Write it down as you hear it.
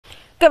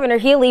Governor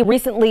Healy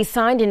recently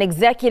signed an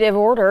executive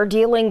order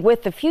dealing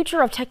with the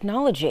future of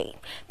technology.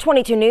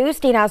 22 News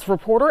State House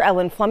reporter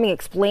Ellen Fleming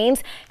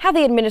explains how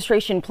the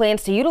administration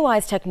plans to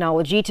utilize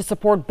technology to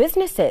support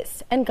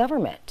businesses and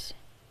government.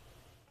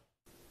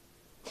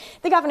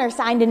 The governor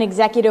signed an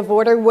executive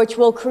order which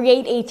will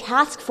create a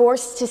task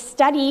force to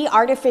study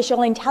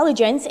artificial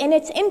intelligence and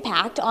its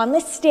impact on the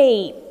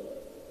state.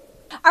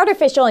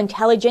 Artificial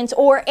intelligence,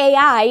 or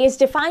AI, is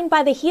defined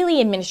by the Healy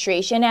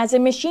administration as a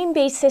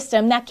machine-based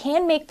system that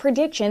can make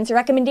predictions,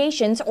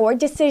 recommendations, or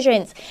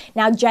decisions.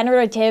 Now,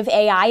 generative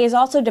AI is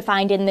also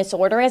defined in this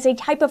order as a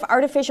type of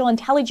artificial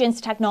intelligence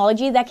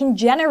technology that can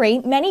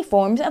generate many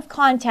forms of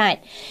content.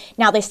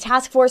 Now, this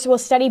task force will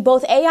study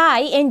both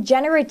AI and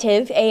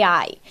generative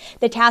AI.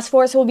 The task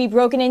force will be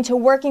broken into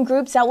working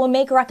groups that will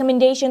make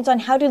recommendations on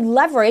how to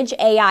leverage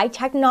AI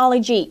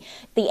technology.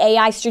 The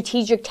AI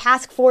Strategic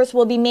Task Force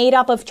will be made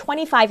up of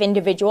 25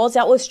 individuals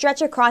that will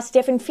stretch across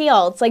different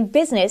fields like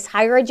business,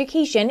 higher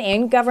education,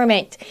 and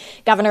government.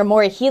 Governor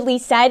Maura Healey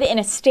said in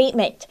a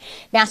statement,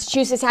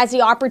 Massachusetts has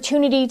the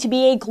opportunity to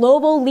be a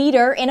global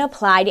leader in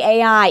applied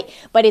AI,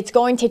 but it's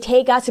going to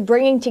take us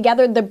bringing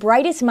together the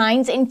brightest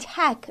minds in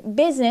tech,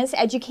 business,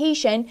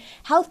 education,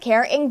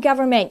 healthcare, and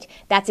government.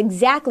 That's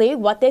exactly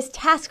what this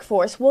task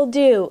force will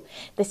do.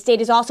 The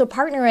state is also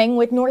partnering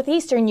with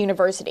Northeastern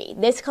University.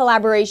 This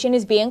collaboration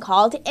is being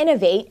called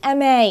Innovate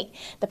MA.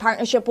 The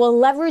partnership will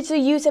leverage the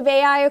use of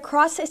AI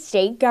across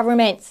state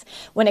governments.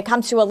 When it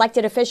comes to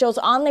elected officials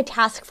on the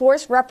task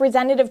force,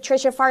 Representative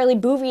Tricia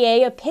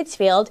Farley-Bouvier of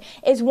Pittsfield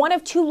is one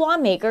of 2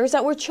 lawmakers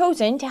that were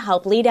chosen to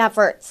help lead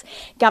efforts.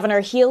 Governor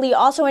Healy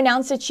also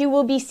announced that she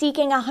will be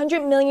seeking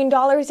 $100 million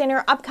in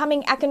her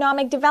upcoming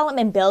economic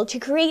development bill to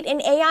create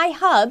an AI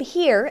hub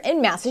here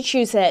in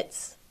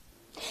Massachusetts.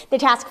 The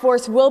task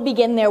force will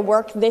begin their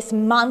work this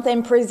month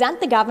and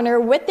present the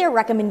governor with their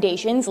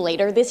recommendations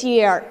later this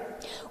year.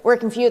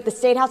 Working for you at the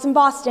State House in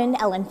Boston,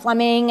 Ellen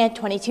Fleming at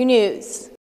 22 News.